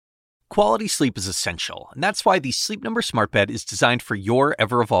Quality sleep is essential, and that's why the Sleep Number Smart Bed is designed for your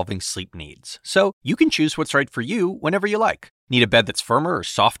ever-evolving sleep needs. So you can choose what's right for you whenever you like. Need a bed that's firmer or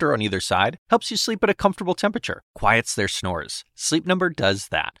softer on either side? Helps you sleep at a comfortable temperature. Quiets their snores. Sleep Number does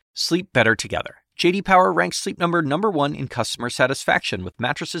that. Sleep better together. J.D. Power ranks Sleep Number #1 in customer satisfaction with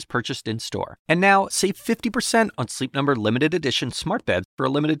mattresses purchased in-store. And now, save 50% on Sleep Number limited edition smart beds for a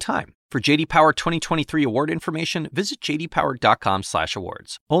limited time. For J.D. Power 2023 award information, visit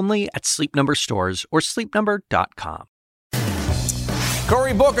jdpower.com/awards. Only at Sleep Number stores or sleepnumber.com.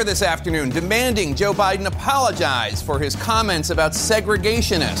 Cory Booker this afternoon demanding Joe Biden apologize for his comments about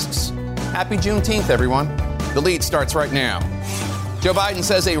segregationists. Happy Juneteenth, everyone. The lead starts right now. Joe Biden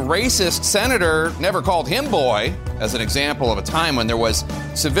says a racist senator never called him boy, as an example of a time when there was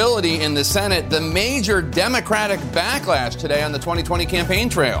civility in the Senate. The major Democratic backlash today on the 2020 campaign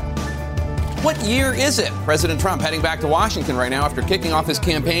trail. What year is it? President Trump heading back to Washington right now after kicking off his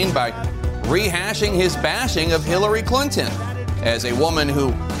campaign by rehashing his bashing of Hillary Clinton, as a woman who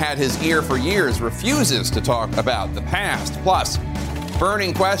had his ear for years refuses to talk about the past. Plus,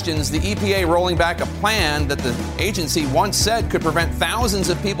 burning questions, the EPA rolling back a plan that the agency once said could prevent thousands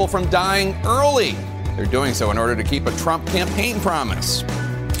of people from dying early. They're doing so in order to keep a Trump campaign promise.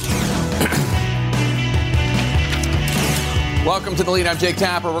 Welcome to The Lead. I'm Jake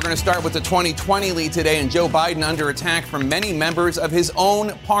Tapper. We're going to start with the 2020 lead today, and Joe Biden under attack from many members of his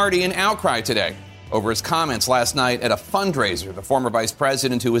own party in outcry today over his comments last night at a fundraiser. The former vice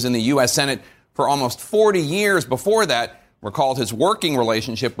president, who was in the U.S. Senate for almost 40 years before that, recalled his working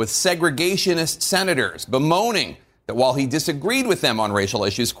relationship with segregationist senators, bemoaning that while he disagreed with them on racial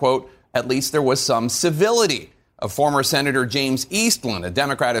issues, quote, at least there was some civility. Of former Senator James Eastland, a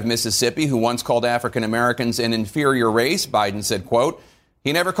Democrat of Mississippi who once called African Americans an inferior race, Biden said, quote,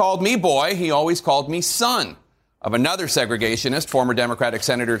 he never called me boy, he always called me son. Of another segregationist, former Democratic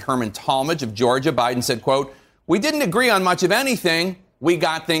Senator Herman Talmadge of Georgia, Biden said, quote, we didn't agree on much of anything. We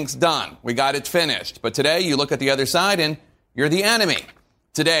got things done. We got it finished. But today you look at the other side and you're the enemy.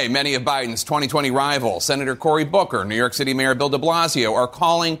 Today, many of Biden's 2020 rivals, Senator Cory Booker, New York City Mayor Bill de Blasio, are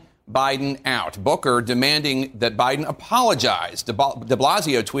calling Biden out. Booker demanding that Biden apologize. De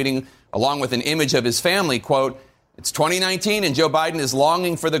Blasio tweeting along with an image of his family, quote, it's 2019 and Joe Biden is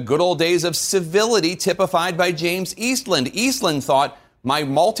longing for the good old days of civility typified by James Eastland. Eastland thought my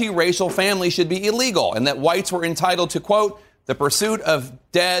multiracial family should be illegal and that whites were entitled to, quote, the pursuit of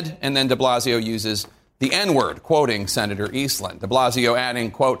dead. And then de Blasio uses the N-word, quoting Senator Eastland. De Blasio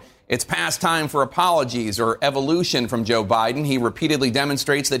adding, quote, it's past time for apologies or evolution from Joe Biden. He repeatedly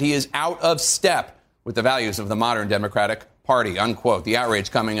demonstrates that he is out of step with the values of the modern Democratic Party, unquote. The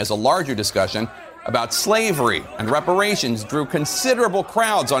outrage coming as a larger discussion about slavery and reparations drew considerable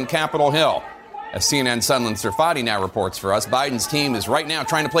crowds on Capitol Hill. As CNN's Sunland Serfati now reports for us, Biden's team is right now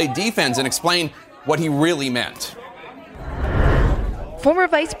trying to play defense and explain what he really meant. Former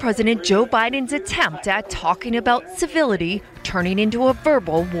Vice President Joe Biden's attempt at talking about civility turning into a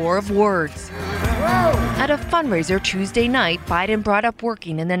verbal war of words. At a fundraiser Tuesday night, Biden brought up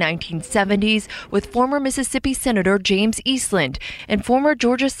working in the 1970s with former Mississippi Senator James Eastland and former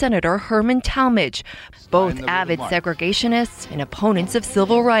Georgia Senator Herman Talmadge, both avid segregationists and opponents of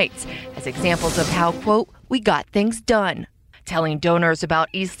civil rights, as examples of how, quote, we got things done. Telling donors about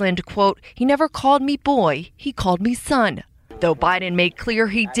Eastland, quote, he never called me boy, he called me son. Though Biden made clear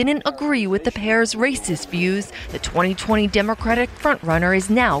he didn't agree with the pair's racist views, the 2020 Democratic frontrunner is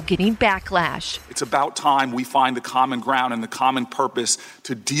now getting backlash. It's about time we find the common ground and the common purpose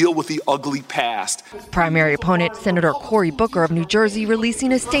to deal with the ugly past. Primary opponent Senator Cory Booker of New Jersey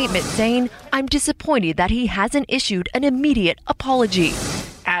releasing a statement saying, I'm disappointed that he hasn't issued an immediate apology.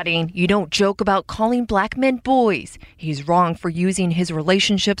 Adding, you don't joke about calling black men boys. He's wrong for using his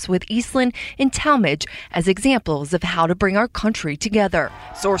relationships with Eastland and Talmadge as examples of how to bring our country together.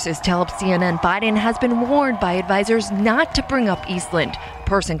 Sources tell CNN Biden has been warned by advisors not to bring up Eastland. A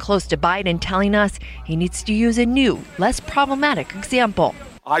person close to Biden telling us he needs to use a new, less problematic example.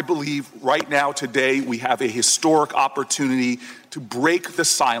 I believe right now, today, we have a historic opportunity to break the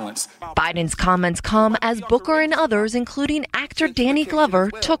silence. Biden's comments come as Booker and others, including actor Danny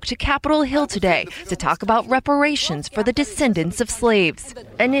Glover, took to Capitol Hill today to talk about reparations for the descendants of slaves,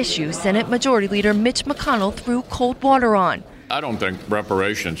 an issue Senate Majority Leader Mitch McConnell threw cold water on. I don't think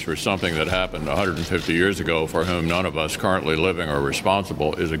reparations for something that happened 150 years ago for whom none of us currently living are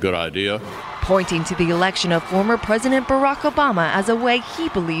responsible is a good idea. Pointing to the election of former President Barack Obama as a way he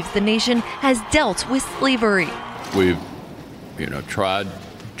believes the nation has dealt with slavery. We've, tried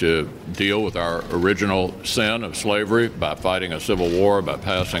to deal with our original sin of slavery by fighting a civil war, by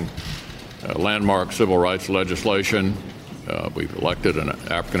passing landmark civil rights legislation, We've elected an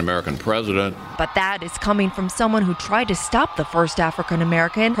African-American president. But that is coming from someone who tried to stop the first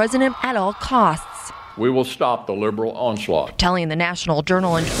African-American president at all costs. We will stop the liberal onslaught. Telling the National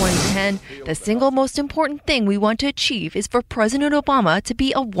Journal in 2010, the single most important thing we want to achieve is for President Obama to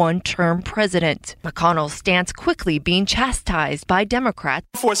be a one-term president. McConnell's stance quickly being chastised by Democrats.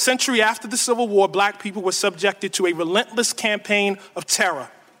 For a century after the Civil War, black people were subjected to a relentless campaign of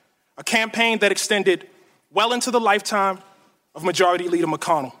terror, a campaign that extended well into the lifetime of Majority Leader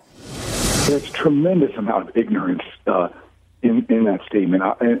McConnell. There's a tremendous amount of ignorance in that statement,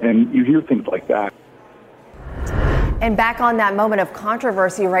 and you hear things like that. And back on that moment of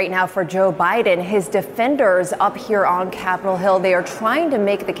controversy right now for Joe Biden, his defenders up here on Capitol Hill, they are trying to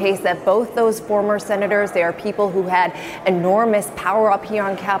make the case that both those former senators, they are people who had enormous power up here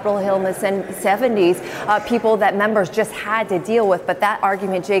on Capitol Hill in the 70s, people that members just had to deal with. But that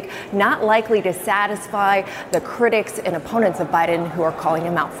argument, Jake, not likely to satisfy the critics and opponents of Biden who are calling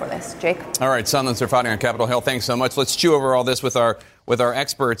him out for this. Jake? All right, Sunlands are fighting on Capitol Hill. Thanks so much. Let's chew over all this with our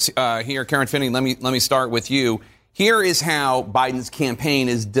experts here. Karen Finney, let me start with you. Here is how Biden's campaign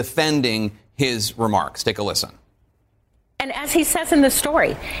is defending his remarks. Take a listen. And as he says in the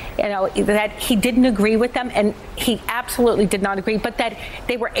story, that he didn't agree with them, and he absolutely did not agree, but that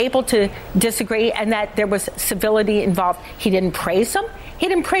they were able to disagree and that there was civility involved. He didn't praise them. He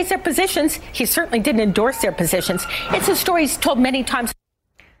didn't praise their positions. He certainly didn't endorse their positions. It's a story he's told many times.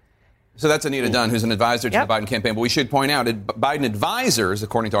 So that's Anita Dunn, who's an advisor to the Biden campaign. But we should point out that Biden advisors,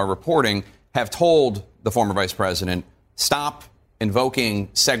 according to our reporting, have told the former vice president, stop invoking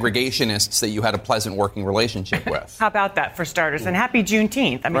segregationists that you had a pleasant working relationship with. How about that, for starters? And happy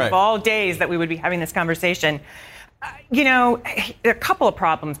Juneteenth. I mean, of all days that we would be having this conversation. There are a couple of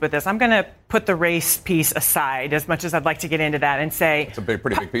problems with this. I'm going to put the race piece aside, as much as I'd like to get into that, and say... It's a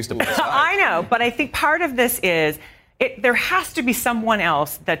pretty big piece to put aside. I know, but I think part of this is... there has to be someone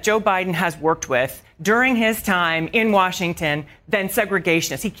else that Joe Biden has worked with during his time in Washington than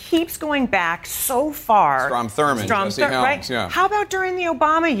segregationists. He keeps going back so far. Strom Thurmond, Jesse Helms, right? Yeah. How about during the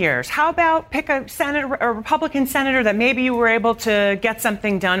Obama years? How about pick a senator, a Republican senator that maybe you were able to get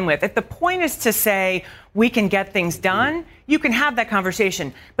something done with? If the point is to say we can get things done, you can have that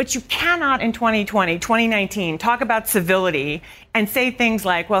conversation. But you cannot in 2020, 2019, talk about civility and say things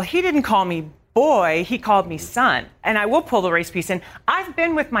like, well, he didn't call me boy, he called me son. And I will pull the race piece in. I've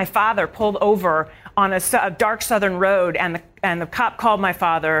been with my father pulled over on a dark southern road, and the cop called my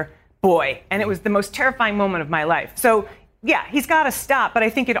father boy. And it was the most terrifying moment of my life. So, yeah, he's got to stop. But I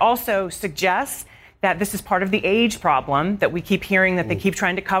think it also suggests that this is part of the age problem that we keep hearing that they keep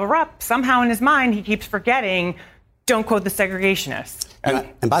trying to cover up. Somehow in his mind, he keeps forgetting, don't quote the segregationists.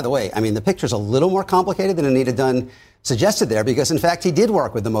 And by the way, I mean, the picture's a little more complicated than Anita Dunn suggested there, because in fact he did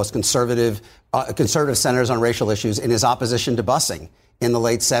work with the most conservative senators on racial issues in his opposition to busing in the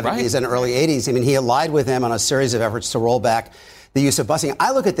late 70s and early 80s. I mean, he allied with them on a series of efforts to roll back the use of busing.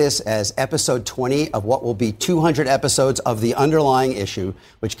 I look at this as episode 20 of what will be 200 episodes of the underlying issue,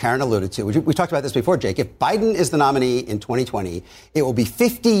 which Karen alluded to. We talked about this before, Jake. If Biden is the nominee in 2020, it will be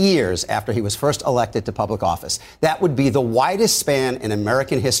 50 years after he was first elected to public office. That would be the widest span in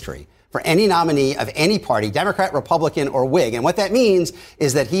American history for any nominee of any party, Democrat, Republican, or Whig. And what that means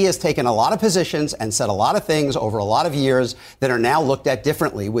is that he has taken a lot of positions and said a lot of things over a lot of years that are now looked at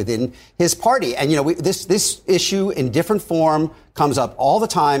differently within his party. And, this issue in different form comes up all the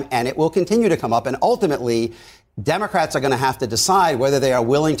time, and it will continue to come up. And ultimately, Democrats are going to have to decide whether they are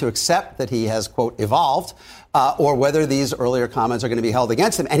willing to accept that he has, quote, evolved, or whether these earlier comments are going to be held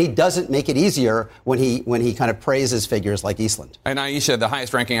against him. And he doesn't make it easier when he kind of praises figures like Eastland. And Aisha, the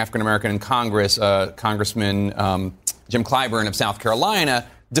highest-ranking African-American in Congress, Congressman Jim Clyburn of South Carolina,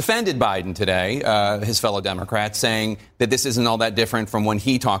 defended Biden today, his fellow Democrats, saying that this isn't all that different from when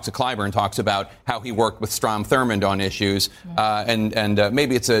Clyburn talks about how he worked with Strom Thurmond on issues. And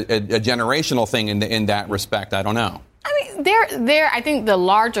maybe it's a generational thing in that respect. I don't know. I mean, I think the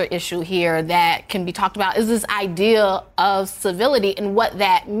larger issue here that can be talked about is this idea of civility and what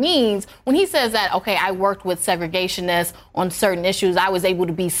that means. When he says that, okay, I worked with segregationists on certain issues, I was able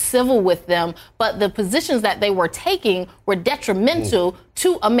to be civil with them, but the positions that they were taking were detrimental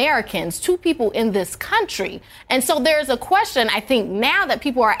to Americans, to people in this country. And so there's a question, I think, now that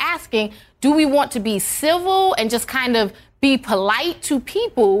people are asking, do we want to be civil and just kind of be polite to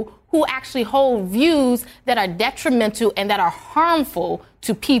people who actually hold views that are detrimental and that are harmful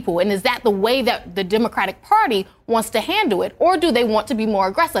to people? And is that the way that the Democratic Party wants to handle it? Or do they want to be more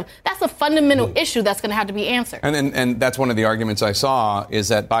aggressive? That's a fundamental issue that's going to have to be answered. And that's one of the arguments I saw, is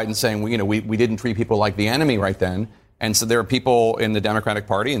that Biden's saying, we didn't treat people like the enemy right then. And so there are people in the Democratic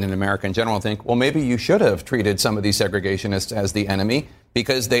Party and in America in general who think, well, maybe you should have treated some of these segregationists as the enemy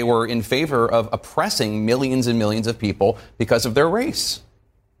because they were in favor of oppressing millions and millions of people because of their race.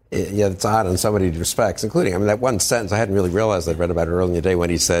 Yeah, it's odd in so many respects, including, that one sentence I hadn't really realized. I'd read about it earlier in the day when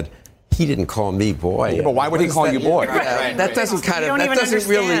he said, he didn't call me boy. Yeah, but why would he call you boy? That doesn't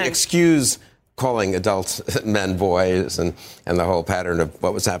really excuse calling adult men boys and the whole pattern of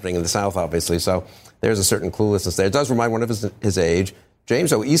what was happening in the South, obviously. So there's a certain cluelessness there. It does remind one of his age.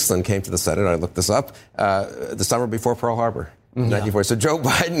 James O. Eastland came to the Senate, I looked this up, the summer before Pearl Harbor. 1994. So Joe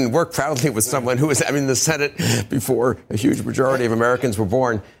Biden worked proudly with someone who was in the Senate before a huge majority of Americans were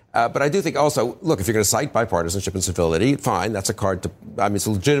born. But I do think also, look, if you're going to cite bipartisanship and civility, fine, that's a card to, it's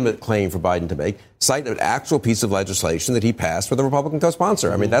a legitimate claim for Biden to make. Cite an actual piece of legislation that he passed with a Republican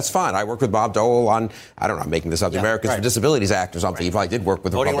co-sponsor. That's fine. I worked with Bob Dole on, I'm making this up, the Americans with Disabilities Act or something. He probably did work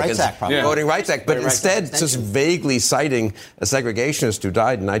with the Republicans. Voting Rights Act. But instead, just vaguely citing a segregationist who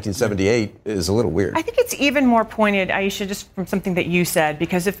died in 1978 is a little weird. I think it's even more pointed, Aisha, just from something that you said,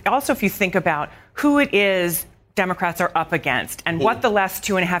 because if you think about who it is Democrats are up against and what the last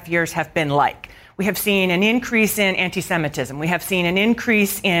 2.5 years have been like. We have seen an increase in anti-Semitism. We have seen an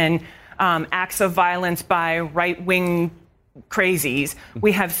increase in acts of violence by right-wing crazies.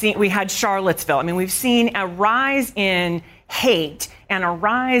 We had Charlottesville. We've seen a rise in hate and a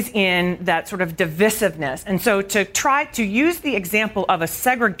rise in that sort of divisiveness. And so to try to use the example of a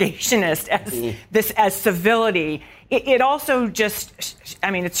segregationist as civility, it also just,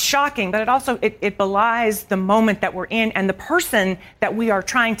 it's shocking, but it belies the moment that we're in and the person that we are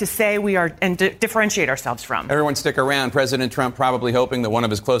trying to say we are and differentiate ourselves from. Everyone stick around. President Trump probably hoping that one of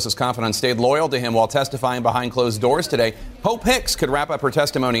his closest confidants stayed loyal to him while testifying behind closed doors today. Hope Hicks could wrap up her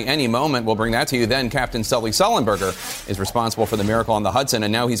testimony any moment. We'll bring that to you then. Captain Sully Sullenberger is responsible for the miracle on the Hudson,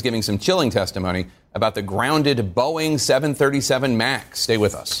 and now he's giving some chilling testimony about the grounded Boeing 737 MAX. Stay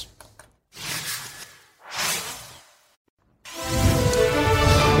with us.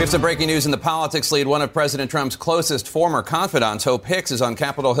 We have some breaking news in the politics lead. One of President Trump's closest former confidants, Hope Hicks, is on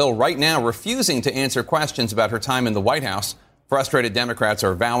Capitol Hill right now, refusing to answer questions about her time in the White House. Frustrated Democrats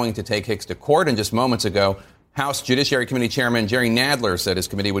are vowing to take Hicks to court. And just moments ago, House Judiciary Committee Chairman Jerry Nadler said his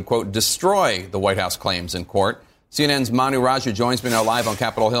committee would, quote, destroy the White House claims in court. CNN's Manu Raju joins me now live on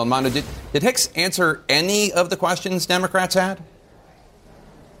Capitol Hill. Manu, did Hicks answer any of the questions Democrats had?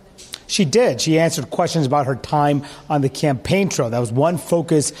 She did. She answered questions about her time on the campaign trail. That was one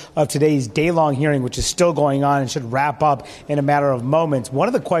focus of today's day-long hearing, which is still going on and should wrap up in a matter of moments. One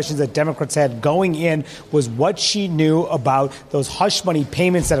of the questions that Democrats had going in was what she knew about those hush money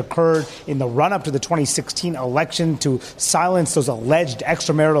payments that occurred in the run-up to the 2016 election to silence those alleged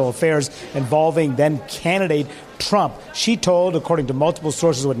extramarital affairs involving then-candidate Trump. She told, according to multiple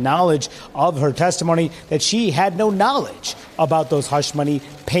sources with knowledge of her testimony, that she had no knowledge about those hush money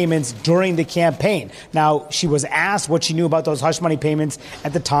payments during the campaign. Now, she was asked what she knew about those hush money payments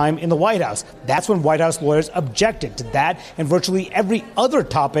at the time in the White House. That's when White House lawyers objected to that and virtually every other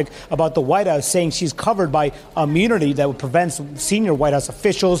topic about the White House, saying she's covered by immunity that would prevent senior White House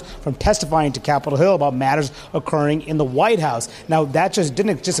officials from testifying to Capitol Hill about matters occurring in the White House. Now, that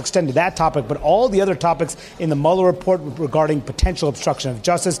didn't just extend to that topic, but all the other topics in the Mueller report regarding potential obstruction of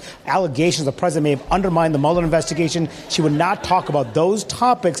justice, allegations the president may have undermined the Mueller investigation. She would not talk about those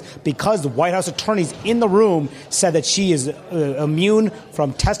topics because the White House attorneys in the room said that she is immune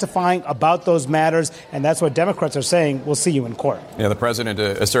from testifying about those matters, and that's what Democrats are saying. We'll see you in court. Yeah, the president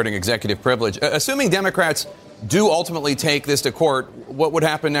asserting executive privilege. Assuming Democrats do ultimately take this to court, what would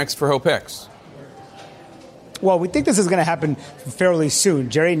happen next for Hope Hicks? Well, we think this is going to happen fairly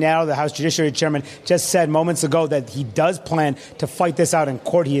soon. Jerry Nadler, the House Judiciary Chairman, just said moments ago that he does plan to fight this out in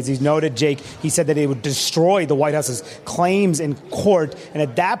court. As he's noted, Jake, he said that he would destroy the White House's claims in court. And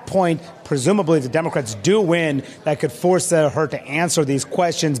at that point, presumably, if the Democrats do win, that could force her to answer these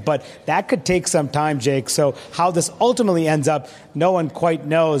questions. But that could take some time, Jake. So how this ultimately ends up, no one quite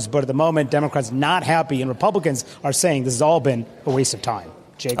knows. But at the moment, Democrats not happy, and Republicans are saying this has all been a waste of time.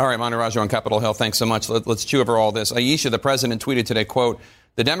 Jake. All right, Manu Raju on Capitol Hill. Thanks so much. Let's chew over all this. Aisha, the president, tweeted today, quote,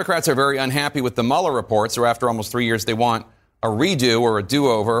 the Democrats are very unhappy with the Mueller report, so after almost 3 years, they want a redo or a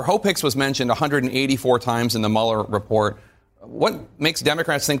do-over. Hope Hicks was mentioned 184 times in the Mueller report. What makes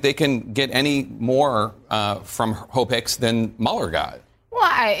Democrats think they can get any more from Hope Hicks than Mueller got?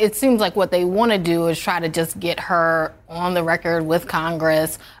 Well, it seems like what they want to do is try to just get her on the record with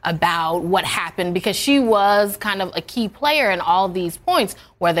Congress about what happened, because she was kind of a key player in all these points,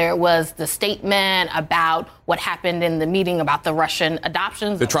 whether it was the statement about what happened in the meeting about the Russian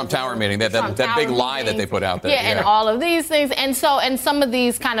adoptions. The Trump Tower meeting, that big lie that they put out there. Yeah, and all of these things. And some of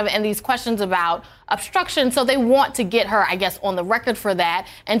these and these questions about obstruction. So they want to get her, I guess, on the record for that,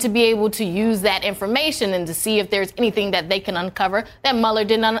 and to be able to use that information and to see if there's anything that they can uncover that Mueller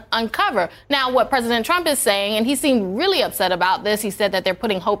didn't uncover. Now, what President Trump is saying, and he seemed really upset about this, he said that they're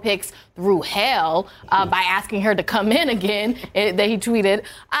putting Hope Hicks through hell by asking her to come in again, that he tweeted,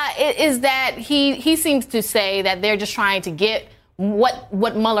 is that he seems to say that they're just trying to get what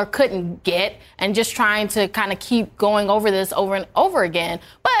Mueller couldn't get and just trying to kind of keep going over this over and over again.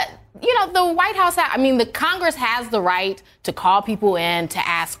 But the White House, the Congress has the right to call people in to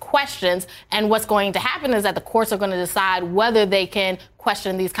ask questions. And what's going to happen is that the courts are going to decide whether they can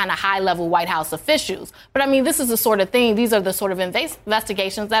question these kind of high-level White House officials. But, this is the sort of thing, these are the sort of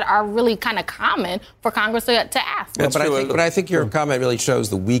investigations that are really kind of common for Congress to ask. Yeah, but I think your comment really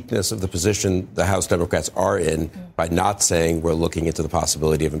shows the weakness of the position the House Democrats are in by not saying we're looking into the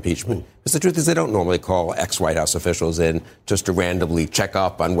possibility of impeachment. Because the truth is they don't normally call ex-White House officials in just to randomly check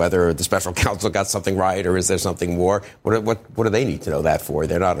up on whether the special counsel got something right or is there something more. What do they need to know that for?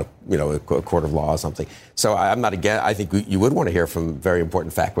 They're not a court of law or something. So I'm not again. I think you would want to hear from very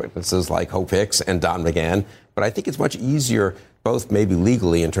important fact witnesses like Hope Hicks and Don McGahn. But I think it's much easier, both maybe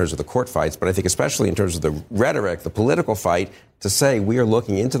legally in terms of the court fights, but I think especially in terms of the rhetoric, the political fight, to say we are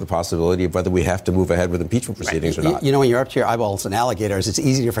looking into the possibility of whether we have to move ahead with impeachment proceedings or not. When you're up to your eyeballs and alligators, it's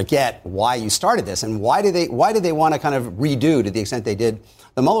easy to forget why you started this and why did they want to kind of redo, to the extent they did,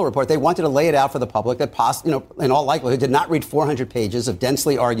 the Mueller report. They wanted to lay it out for the public that, in all likelihood, did not read 400 pages of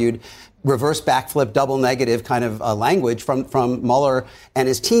densely argued, reverse backflip, double negative kind of language from Mueller and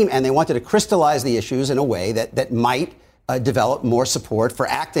his team. And they wanted to crystallize the issues in a way that might develop more support for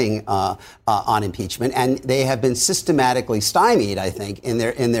acting on impeachment. And they have been systematically stymied, I think, in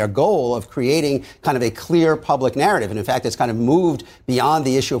their goal of creating kind of a clear public narrative. And in fact, it's kind of moved beyond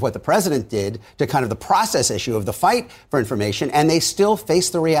the issue of what the president did to kind of the process issue of the fight for information. And they still face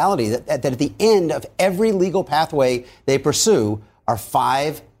the reality that at the end of every legal pathway they pursue are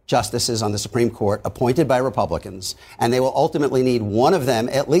 5 justices on the Supreme Court appointed by Republicans, and they will ultimately need one of them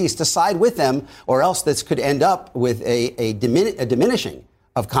at least to side with them, or else this could end up with a diminishing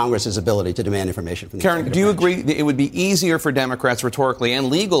of Congress's ability to demand information from the Karen, do you agree that it would be easier for Democrats rhetorically and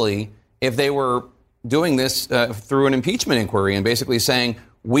legally if they were doing this through an impeachment inquiry and basically saying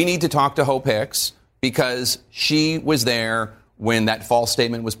we need to talk to Hope Hicks because she was there when that false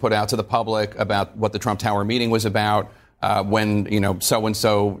statement was put out to the public about what the Trump Tower meeting was about? When,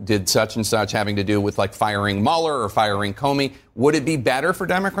 so-and-so did such and such having to do with like firing Mueller or firing Comey. Would it be better for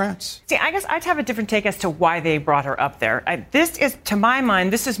Democrats? See, I guess I'd have a different take as to why they brought her up there. This is, to my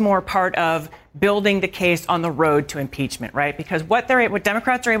mind, this is more part of building the case on the road to impeachment, right? Because what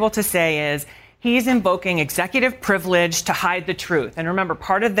Democrats are able to say is he's invoking executive privilege to hide the truth. And remember,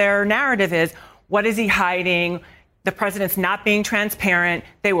 part of their narrative is, what is he hiding? The president's not being transparent.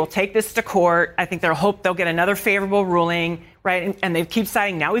 They will take this to court. I think they'll get another favorable ruling, right? And they keep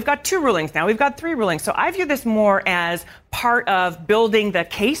citing, now we've got 2 rulings, now we've got 3 rulings. So I view this more as part of building the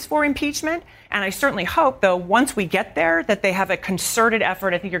case for impeachment. And I certainly hope, though, once we get there, that they have a concerted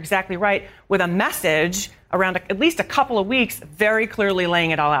effort, I think you're exactly right, with a message around at least a couple of weeks, very clearly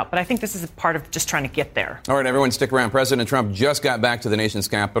laying it all out. But I think this is a part of just trying to get there. All right, everyone, stick around. President Trump just got back to the nation's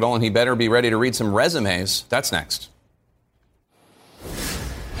capital, and he better be ready to read some resumes. That's next.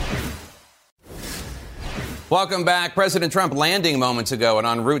 Welcome back. President Trump landing moments ago and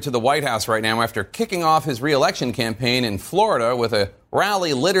en route to the White House right now after kicking off his re-election campaign in Florida with a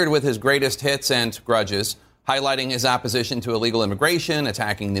rally littered with his greatest hits and grudges, highlighting his opposition to illegal immigration,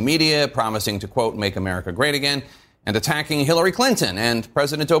 attacking the media, promising to, quote, make America great again, and attacking Hillary Clinton and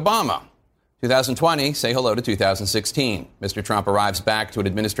President Obama. 2020, say hello to 2016. Mr. Trump arrives back to an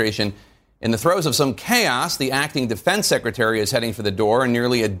administration in the throes of some chaos. The acting defense secretary is heading for the door, and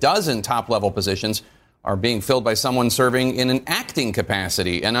nearly a dozen top-level positions are being filled by someone serving in an acting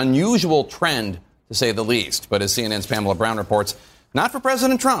capacity, an unusual trend, to say the least. But as CNN's Pamela Brown reports, not for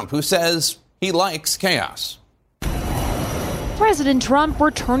President Trump, who says he likes chaos. President Trump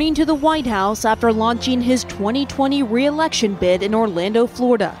returning to the White House after launching his 2020 re-election bid in Orlando,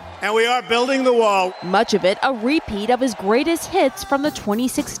 Florida. And we are building the wall. Much of it a repeat of his greatest hits from the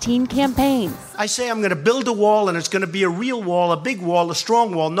 2016 campaign. I say I'm going to build a wall, and it's going to be a real wall, a big wall, a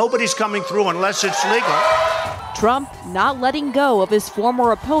strong wall. Nobody's coming through unless it's legal. Trump not letting go of his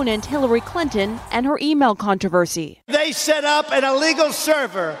former opponent Hillary Clinton and her email controversy. They set up an illegal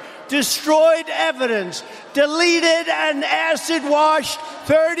server, destroyed evidence, deleted and acid washed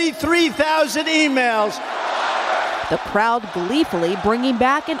 33,000 emails. The crowd gleefully bringing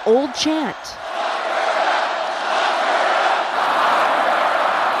back an old chant.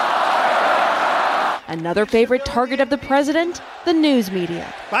 Another favorite target of the president, the news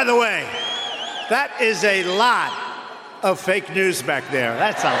media. By the way, that is a lot of fake news back there.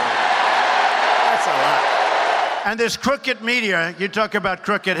 That's a lot. That's a lot. And this crooked media, you talk about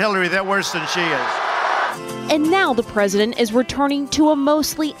crooked Hillary, they're worse than she is. And now the president is returning to a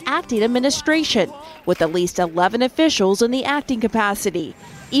mostly acting administration, with at least 11 officials in the acting capacity,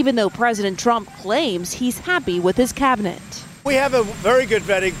 even though President Trump claims he's happy with his cabinet. We have a very good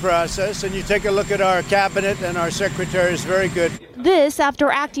vetting process, and you take a look at our cabinet and our secretary is very good. This after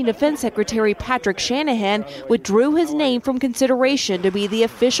Acting Defense Secretary Patrick Shanahan withdrew his name from consideration to be the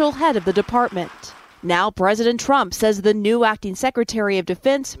official head of the department. Now President Trump says the new Acting Secretary of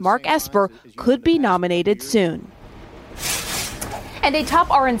Defense, Mark Esper, could be nominated soon. And a top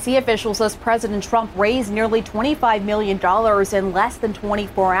RNC official says President Trump raised nearly $25 million in less than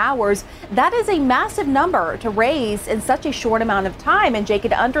 24 hours. That is a massive number to raise in such a short amount of time. And Jake,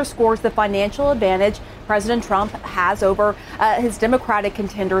 it underscores the financial advantage President Trump has over his Democratic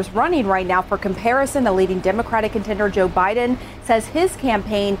contenders running right now. For comparison, the leading Democratic contender, Joe Biden, says his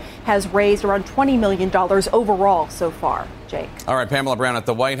campaign has raised around $20 million overall so far. Jake. All right, Pamela Brown at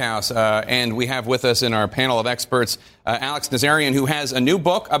the White House. And we have with us in our panel of experts, Alex Nazarian, who has a new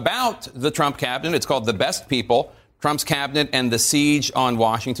book about the Trump cabinet. It's called The Best People, Trump's Cabinet and the Siege on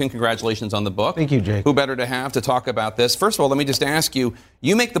Washington. Congratulations on the book. Thank you, Jake. Who better to have to talk about this? First of all, let me just ask you,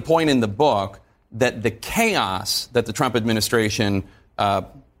 you make the point in the book that the chaos that the Trump administration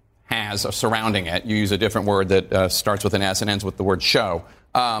has surrounding it, you use a different word that starts with an S and ends with the word show,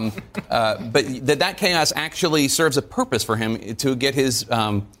 but that chaos actually serves a purpose for him to get his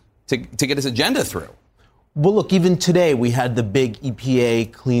to get his agenda through. Well, look, even today we had the big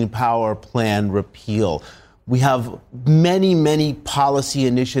EPA Clean Power Plan repeal. We have many, many policy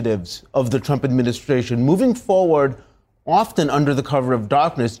initiatives of the Trump administration moving forward, often under the cover of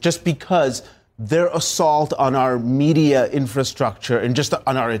darkness, just because their assault on our media infrastructure and just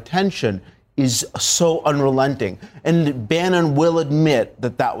on our attention is so unrelenting. And Bannon will admit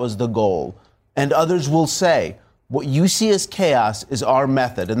that that was the goal. And others will say, what you see as chaos is our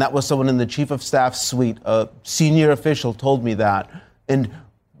method. And that was someone in the Chief of Staff suite, a senior official told me that. And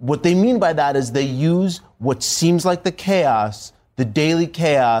what they mean by that is they use what seems like the chaos, the daily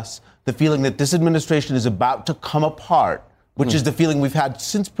chaos, the feeling that this administration is about to come apart, which is the feeling we've had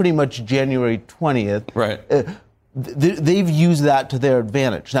since pretty much January 20th. Right. They've used that to their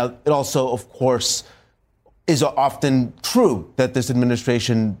advantage. Now, it also, of course, is often true that this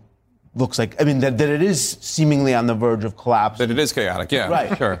administration looks like, that it is seemingly on the verge of collapse. That it is chaotic, yeah.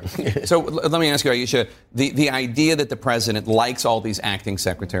 Right. Sure. So let me ask you, Aisha, the idea that the president likes all these acting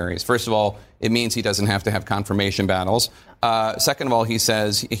secretaries, first of all, it means he doesn't have to have confirmation battles. Second of all, he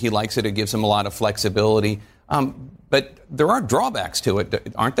says he likes it. It gives him a lot of flexibility. But there are drawbacks to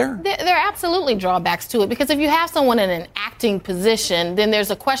it, aren't there? There are absolutely drawbacks to it, because if you have someone in an acting position, then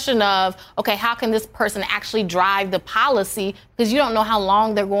there's a question of, okay, how can this person actually drive the policy? Because you don't know how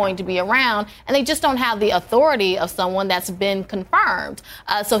long they're going to be around, and they just don't have the authority of someone that's been confirmed.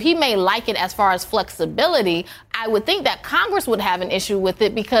 So he may like it as far as flexibility. I would think that Congress would have an issue with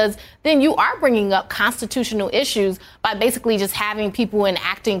it, because then you are bringing up constitutional issues by basically just having people in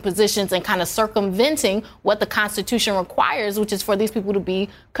acting positions and kind of circumventing what the Constitution requires, which is for these people to be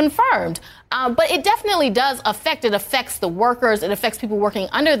confirmed. But it definitely does affect. It affects the workers. It affects people working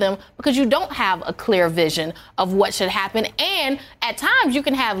under them, because you don't have a clear vision of what should happen. And at times you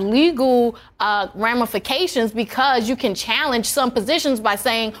can have legal ramifications, because you can challenge some positions by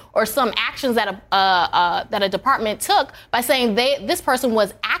saying, or some actions that a department took by saying this person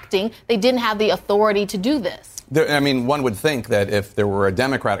was acting. They didn't have the authority to do this. One would think that if there were a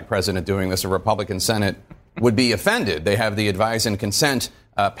Democratic president doing this, a Republican Senate would be offended. They have the advise and consent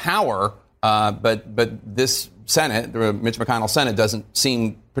power, but this Senate, the Mitch McConnell Senate, doesn't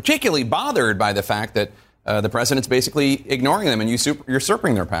seem particularly bothered by the fact that the president's basically ignoring them and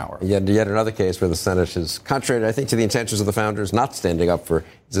usurping their power. Yet another case where the Senate is contrary, I think, to the intentions of the founders, not standing up for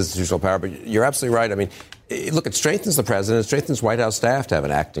his institutional power. But you're absolutely right. Look, it strengthens the president. It strengthens White House staff to have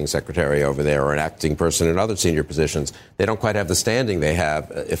an acting secretary over there or an acting person in other senior positions. They don't quite have the standing they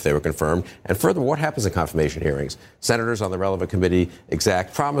have if they were confirmed. And further, what happens in confirmation hearings? Senators on the relevant committee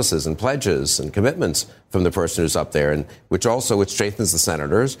exact promises and pledges and commitments from the person who's up there, and which strengthens the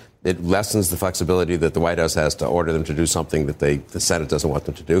senators. It lessens the flexibility that the White House has to order them to do something that the Senate doesn't want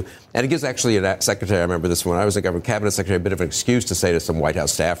them to do. And it gives actually a secretary, I remember this when I was a cabinet secretary, a bit of an excuse to say to some White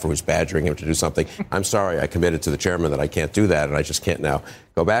House staffer who's badgering him to do something, I'm sorry, I committed to the chairman that I can't do that, and I just can't now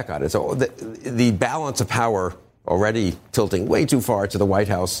go back on it. So the balance of power already tilting way too far to the White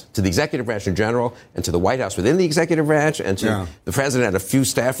House, to the executive branch in general, and to the White House within the executive branch, and to the president and a few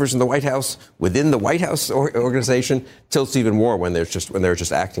staffers in the White House within the White House organization, tilts even more when there are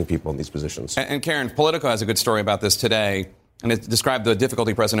just acting people in these positions. And Karen, Politico has a good story about this today, and it described the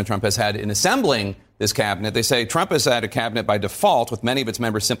difficulty President Trump has had in assembling this cabinet. They say Trump has had a cabinet by default, with many of its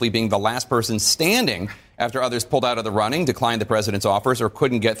members simply being the last person standing after others pulled out of the running, declined the president's offers, or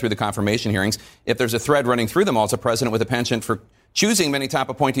couldn't get through the confirmation hearings. If there's a thread running through them all, it's a president with a penchant for choosing many top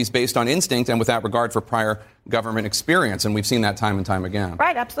appointees based on instinct and without regard for prior government experience. And we've seen that time and time again.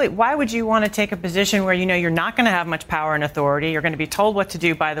 Right, absolutely. Why would you want to take a position where you know you're not going to have much power and authority, you're going to be told what to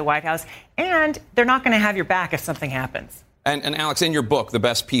do by the White House, and they're not going to have your back if something happens? And Alex, in your book, The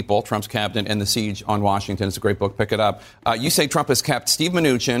Best People, Trump's Cabinet and the Siege on Washington, it's a great book, pick it up. You say Trump has kept Steve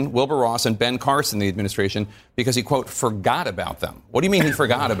Mnuchin, Wilbur Ross, and Ben Carson in the administration because he, quote, forgot about them. What do you mean he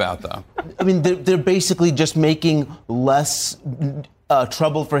forgot about them? I mean, they're basically just making less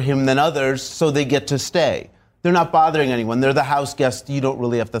trouble for him than others, so they get to stay. They're not bothering anyone. They're the house guests you don't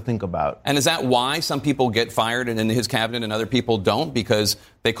really have to think about. And is that why some people get fired in his cabinet and other people don't? Because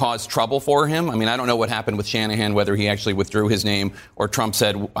they cause trouble for him? I mean, I don't know what happened with Shanahan, whether he actually withdrew his name or Trump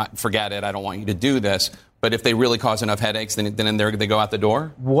said, forget it, I don't want you to do this. But if they really cause enough headaches, then they go out the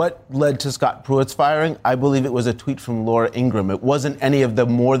door? What led to Scott Pruitt's firing? I believe it was a tweet from Laura Ingraham. It wasn't any of the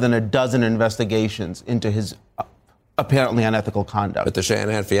more than a dozen investigations into his apparently unethical conduct. But the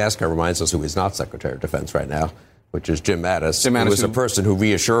Shanahan fiasco reminds us who is not Secretary of Defense right now, which is Jim Mattis, who was a person who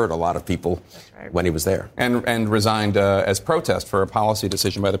reassured a lot of people when he was there. And resigned as protest for a policy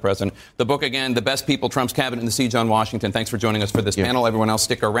decision by the president. The book, again, The Best People, Trump's Cabinet and the Siege on Washington. Thanks for joining us for this panel. Everyone else,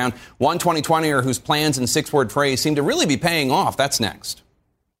 stick around. One 2020er whose plans and six-word phrase seem to really be paying off. That's next.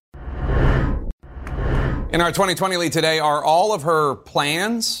 In our 2020 lead today, are all of her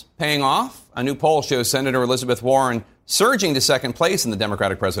plans paying off? A new poll shows Senator Elizabeth Warren surging to second place in the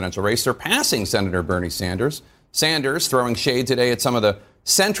Democratic presidential race, surpassing Senator Bernie Sanders. Sanders throwing shade today at some of the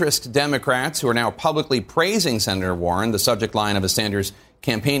centrist Democrats who are now publicly praising Senator Warren. The subject line of a Sanders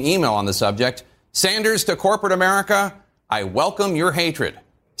campaign email on the subject: Sanders to corporate America, I welcome your hatred.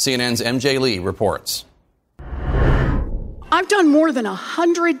 CNN's MJ Lee reports. I've done more than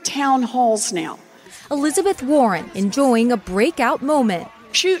 100 town halls now. Elizabeth Warren enjoying a breakout moment.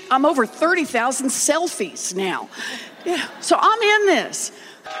 Shoot, I'm over 30,000 selfies now. Yeah, so I'm in this.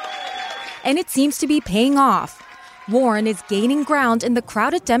 And it seems to be paying off. Warren is gaining ground in the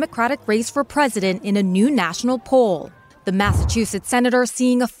crowded Democratic race for president in a new national poll. The Massachusetts senator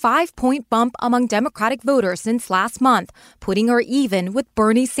seeing a 5-point bump among Democratic voters since last month, putting her even with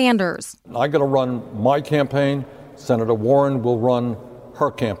Bernie Sanders. I'm going to run my campaign. Senator Warren will run her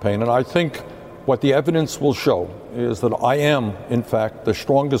campaign. And I think what the evidence will show is that I am, in fact, the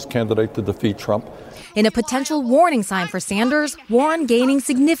strongest candidate to defeat Trump. In a potential warning sign for Sanders, Warren gaining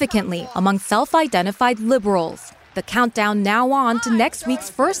significantly among self-identified liberals. The countdown now on to next week's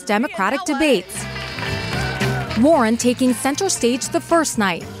first Democratic debates. Warren taking center stage the first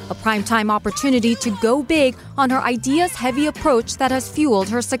night, a primetime opportunity to go big on her ideas-heavy approach that has fueled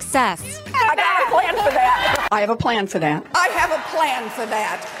her success. I got a plan for that. I have a plan for that. I have a plan for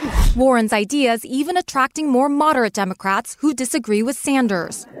that. Warren's ideas even attracting more moderate Democrats who disagree with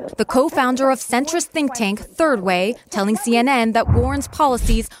Sanders. The co-founder of centrist think tank Third Way telling CNN that Warren's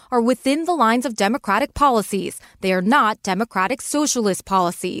policies are within the lines of Democratic policies. They are not Democratic socialist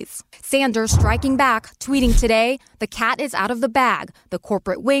policies. Sanders striking back, tweeting today, the cat is out of the bag. The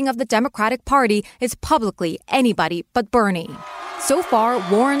corporate wing of the Democratic Party is publicly anybody but Bernie. So far,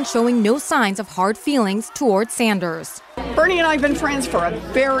 Warren showing no signs of hard feelings towards Sanders. Bernie and I have been friends for a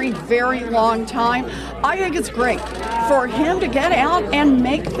very, very long time. I think it's great for him to get out and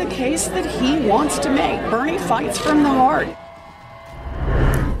make the case that he wants to make. Bernie fights from the heart.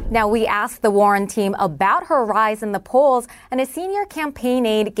 Now, we asked the Warren team about her rise in the polls, and a senior campaign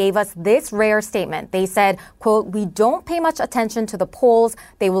aide gave us this rare statement. They said, quote, we don't pay much attention to the polls.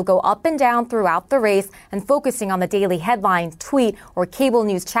 They will go up and down throughout the race, and focusing on the daily headline, tweet, or cable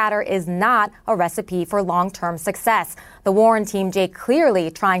news chatter is not a recipe for long-term success. The Warren team, Jake,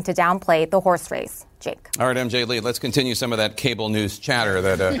 clearly trying to downplay the horse race. Jake. All right, MJ Lee, let's continue some of that cable news chatter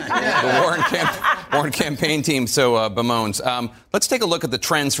that the Warren campaign team so bemoans. Let's take a look at the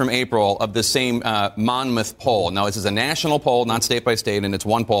trends from April of the same Monmouth poll. Now, this is a national poll, not state by state, and it's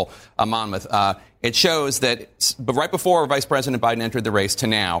one poll, Monmouth. It shows that right before Vice President Biden entered the race to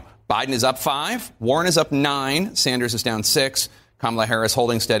now, Biden is up 5, Warren is up 9, Sanders is down 6, Kamala Harris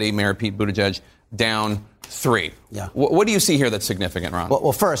holding steady, Mayor Pete Buttigieg down 3. Yeah. What do you see here that's significant, Ron?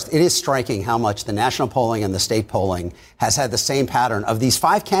 Well, first, it is striking how much the national polling and the state polling has had the same pattern of these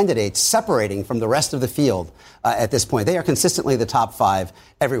 5 candidates separating from the rest of the field at this point. They are consistently the top 5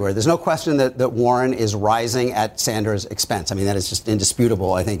 everywhere. There's no question that Warren is rising at Sanders' expense. I mean, that is just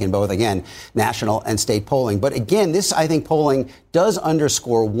indisputable, I think, in both, again, national and state polling. But again, this, I think, polling does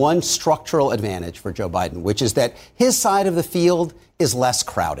underscore one structural advantage for Joe Biden, which is that his side of the field is less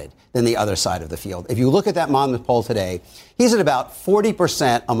crowded than the other side of the field. If you look at that Monmouth poll today, he's at about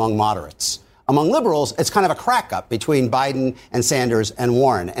 40% among moderates. Among liberals, it's kind of a crack-up between Biden and Sanders and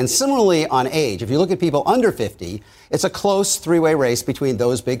Warren. And similarly on age, if you look at people under 50, it's a close 3-way race between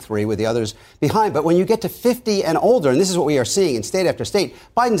those big 3 with the others behind. But when you get to 50 and older, and this is what we are seeing in state after state,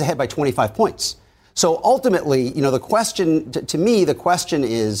 Biden's ahead by 25 points. So ultimately, the question, to me, the question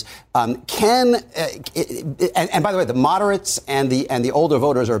is, and by the way, the moderates and the older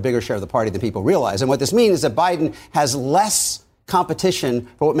voters are a bigger share of the party than people realize. And what this means is that Biden has less competition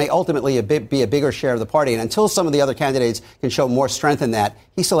for what may ultimately be a bigger share of the party. And until some of the other candidates can show more strength in that,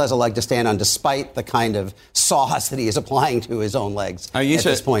 he still has a leg to stand on, despite the kind of sauce that he is applying to his own legs at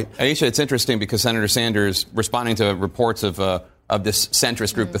this point. Aisha, it's interesting because Senator Sanders, responding to reports of this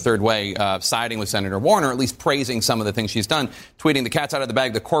centrist group, the Third Way, siding with Senator Warren, or at least praising some of the things she's done, tweeting, "The cat's out of the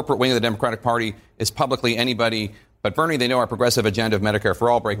bag. The corporate wing of the Democratic Party is publicly anybody but Bernie. They know our progressive agenda of Medicare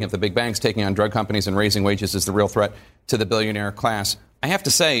for all, breaking up the big banks, taking on drug companies, and raising wages is the real threat to the billionaire class." I have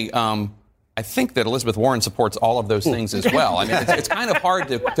to say, I think that Elizabeth Warren supports all of those things as well. I mean, it's kind of hard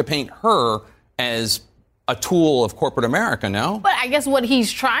to paint her as a tool of corporate America, no? But I guess what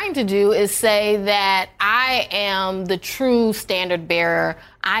he's trying to do is say that I am the true standard bearer.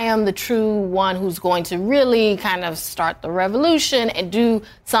 I am the true one who's going to really kind of start the revolution and do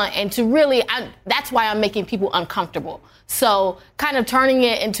something, and to really, that's why I'm making people uncomfortable. So kind of turning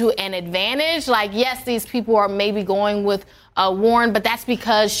it into an advantage, like, yes, these people are maybe going with Warren, but that's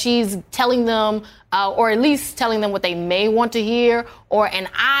because she's telling them, or at least telling them what they may want to hear, and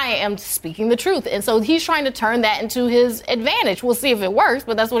I am speaking the truth. And so he's trying to turn that into his advantage. We'll see if it works,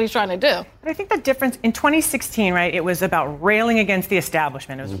 but that's what he's trying to do. But I think the difference in 2016, right, it was about railing against the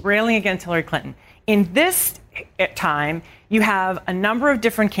establishment. It was railing against Hillary Clinton. In this time, you have a number of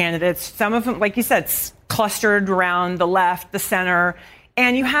different candidates, some of them, like you said, clustered around the left, the center.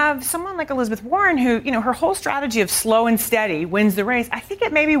 And you have someone like Elizabeth Warren who, her whole strategy of slow and steady wins the race. I think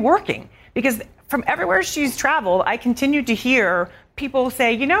it may be working because from everywhere she's traveled, I continue to hear people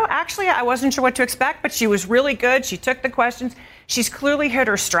say, actually, I wasn't sure what to expect, but she was really good. She took the questions. She's clearly hit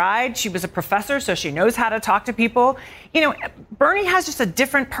her stride. She was a professor, so she knows how to talk to people. Bernie has just a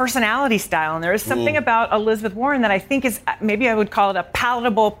different personality style, and there is something about Elizabeth Warren that I think is, maybe I would call it a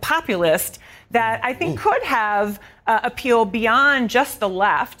palatable populist, that I think could have appeal beyond just the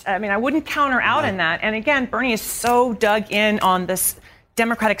left. I mean, I wouldn't count her out in that. And again, Bernie is so dug in on this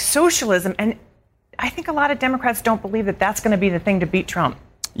democratic socialism, and I think a lot of Democrats don't believe that that's going to be the thing to beat Trump.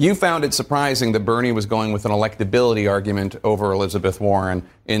 You found it surprising that Bernie was going with an electability argument over Elizabeth Warren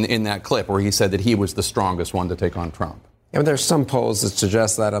in that clip where he said that he was the strongest one to take on Trump. Yeah, but there's some polls that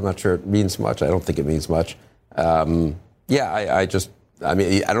suggest that. I'm not sure it means much. I don't think it means much. I don't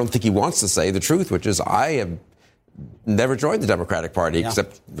think he wants to say the truth, which is I have never joined the Democratic Party,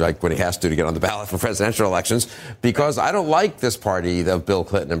 except like when he has to get on the ballot for presidential elections, because I don't like this party of Bill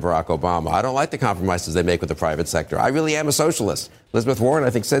Clinton and Barack Obama. I don't like the compromises they make with the private sector. I really am a socialist. Elizabeth Warren, I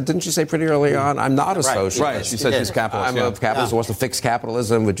think, didn't she say pretty early on, I'm not a socialist. Right, she said she's a capitalist. I'm a capitalist who wants to fix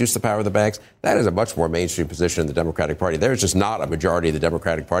capitalism, reduce the power of the banks. That is a much more mainstream position in the Democratic Party. There's just not a majority of the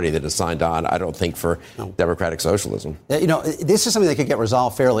Democratic Party that has signed on, I don't think, for democratic socialism. This is something that could get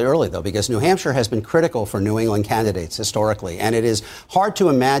resolved fairly early, though, because New Hampshire has been critical for New England candidates historically. And it is hard to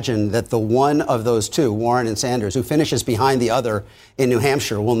imagine that the one of those two, Warren and Sanders, who finishes behind the other in New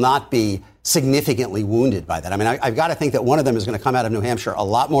Hampshire will not be significantly wounded by that. I mean, I've got to think that one of them is going to come out of New Hampshire a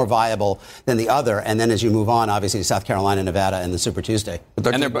lot more viable than the other. And then as you move on, obviously, to South Carolina, Nevada, and the Super Tuesday. And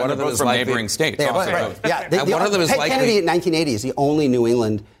they're both from neighboring states. One of them is Ted Kennedy in 1980 is the only New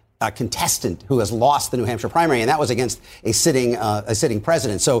England contestant who has lost the New Hampshire primary, and that was against a sitting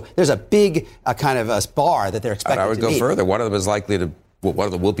president. So there's a big kind of a bar that they're expecting to meet. I would go further. One of them is likely to. Well, one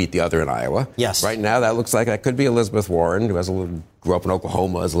of them will beat the other in Iowa. Yes. Right now, that looks like that could be Elizabeth Warren, who grew up in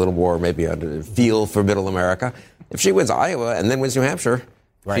Oklahoma, has a little more maybe a feel for middle America. If she wins Iowa and then wins New Hampshire,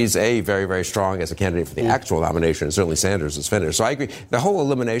 she's very, very strong as a candidate for the actual nomination. And certainly Sanders is finished. So I agree. The whole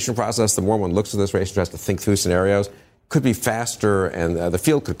elimination process, the more one looks at this race and tries to think through scenarios, could be faster, and the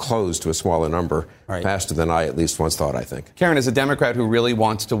field could close to a smaller number faster than I at least once thought, I think. Karen, as a Democrat who really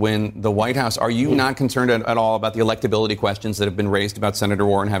wants to win the White House, are you not concerned at all about the electability questions that have been raised about Senator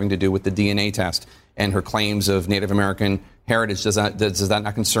Warren having to do with the DNA test and her claims of Native American heritage. Does that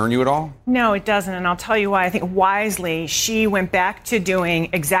not concern you at all? No, it doesn't. And I'll tell you why. I think wisely, she went back to doing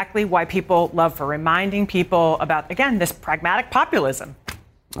exactly why people love her, reminding people about, again, this pragmatic populism.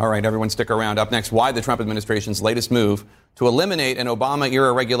 All right, everyone stick around. Up next, why the Trump administration's latest move to eliminate an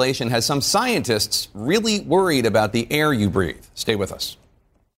Obama-era regulation has some scientists really worried about the air you breathe. Stay with us.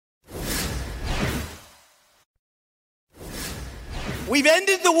 We've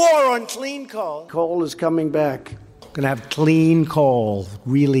ended the war on clean coal. Coal is coming back. Going to have clean coal,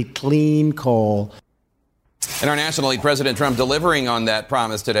 really clean coal. In our national lead, President Trump delivering on that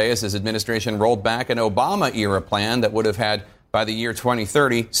promise today as his administration rolled back an Obama-era plan that would have had, by the year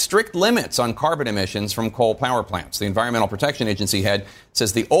 2030, strict limits on carbon emissions from coal power plants. The Environmental Protection Agency head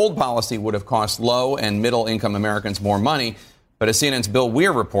says the old policy would have cost low and middle-income Americans more money. But as CNN's Bill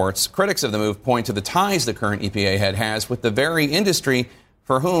Weir reports, critics of the move point to the ties the current EPA head has with the very industry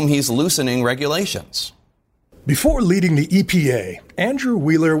for whom he's loosening regulations. Before leading the EPA, Andrew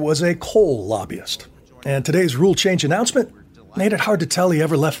Wheeler was a coal lobbyist. And today's rule change announcement made it hard to tell he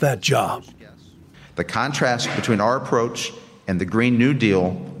ever left that job. The contrast between our approach and the Green New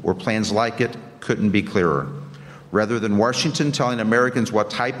Deal, or plans like it, couldn't be clearer. Rather than Washington telling Americans what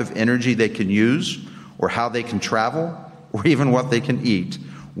type of energy they can use, or how they can travel, or even what they can eat,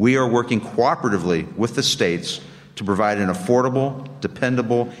 we are working cooperatively with the states to provide an affordable,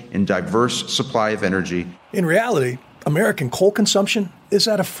 dependable, and diverse supply of energy. In reality, American coal consumption is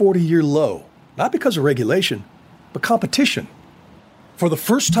at a 40-year low, not because of regulation, but competition. For the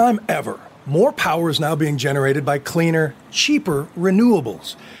first time ever, more power is now being generated by cleaner, cheaper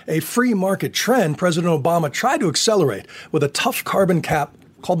renewables, a free market trend President Obama tried to accelerate with a tough carbon cap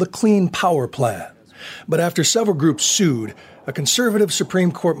called the Clean Power Plan. But after several groups sued, a conservative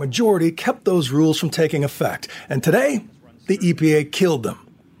Supreme Court majority kept those rules from taking effect. And today, the EPA killed them.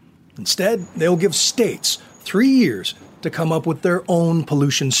 Instead, they'll give states 3 years to come up with their own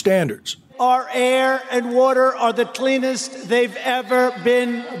pollution standards. Our air and water are the cleanest they've ever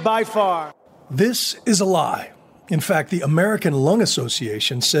been by far. This is a lie. In fact, the American Lung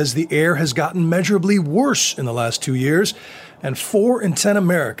Association says the air has gotten measurably worse in the last 2 years, and 4 in 10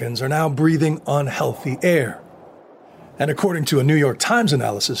 Americans are now breathing unhealthy air. And according to a New York Times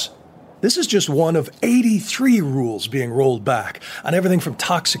analysis, this is just one of 83 rules being rolled back on everything from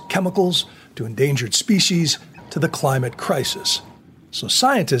toxic chemicals to endangered species to the climate crisis. So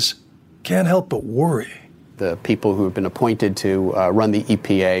scientists can't help but worry. The people who have been appointed to run the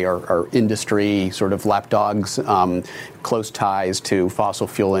EPA are industry sort of lapdogs, close ties to fossil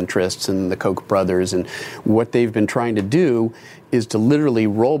fuel interests and the Koch brothers. And what they've been trying to do is to literally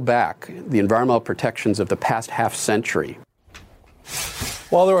roll back the environmental protections of the past half century.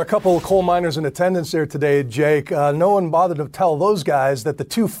 While there were a couple of coal miners in attendance there today, Jake, no one bothered to tell those guys that the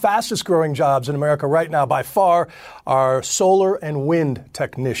 2 fastest growing jobs in America right now by far are solar and wind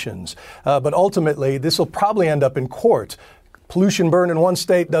technicians. But ultimately, this will probably end up in court. Pollution burned in one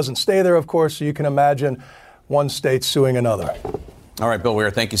state doesn't stay there, of course, so you can imagine one state suing another. All right, Bill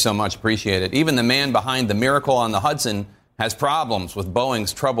Weir, thank you so much. Appreciate it. Even the man behind the miracle on the Hudson has problems with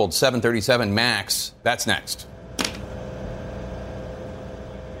Boeing's troubled 737 MAX. That's next.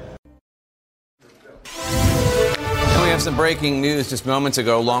 We have some breaking news just moments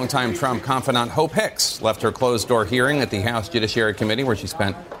ago. Longtime Trump confidant Hope Hicks left her closed-door hearing at the House Judiciary Committee, where she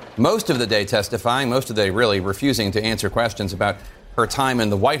spent most of the day testifying, most of the day really refusing to answer questions about her time in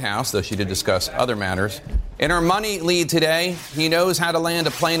the White House, though she did discuss other matters. In her money lead today, he knows how to land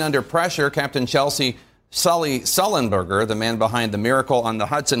a plane under pressure. Captain Chelsea Sully Sullenberger, the man behind the miracle on the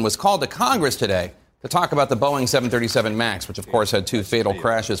Hudson, was called to Congress today to talk about the Boeing 737 MAX, which, of course, had 2 fatal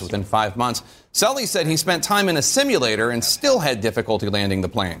crashes within 5 months. Sully said he spent time in a simulator and still had difficulty landing the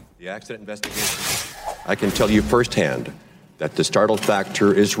plane. The accident investigation, I can tell you firsthand that the startle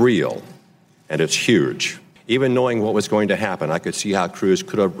factor is real, and it's huge. Even knowing what was going to happen, I could see how crews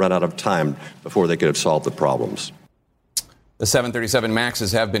could have run out of time before they could have solved the problems. The 737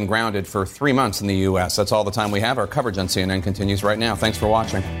 MAXs have been grounded for 3 months in the U.S. That's all the time we have. Our coverage on CNN continues right now. Thanks for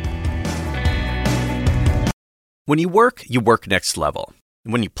watching. When you work next level.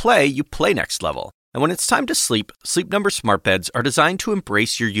 And when you play next level. And when it's time to sleep, Sleep Number smart beds are designed to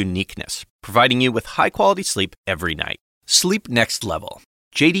embrace your uniqueness, providing you with high-quality sleep every night. Sleep next level.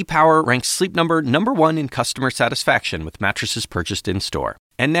 J.D. Power ranks Sleep Number #1 in customer satisfaction with mattresses purchased in-store.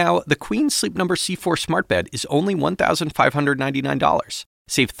 And now, the Queen Sleep Number C4 smart bed is only $1,599.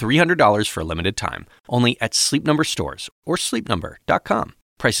 Save $300 for a limited time, only at Sleep Number stores or sleepnumber.com.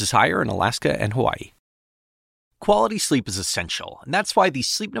 Prices higher in Alaska and Hawaii. Quality sleep is essential, and that's why the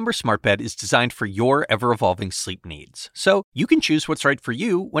Sleep Number Smart Bed is designed for your ever-evolving sleep needs. So you can choose what's right for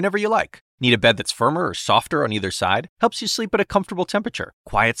you whenever you like. Need a bed that's firmer or softer on either side? Helps you sleep at a comfortable temperature.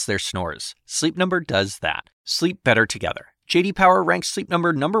 Quiets their snores. Sleep Number does that. Sleep better together. J.D. Power ranks Sleep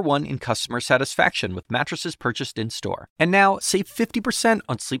Number #1 in customer satisfaction with mattresses purchased in-store. And now, save 50%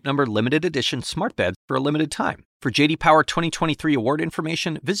 on Sleep Number limited edition smart beds for a limited time. For J.D. Power 2023 award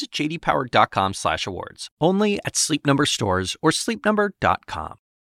information, visit jdpower.com/awards. Only at Sleep Number stores or sleepnumber.com.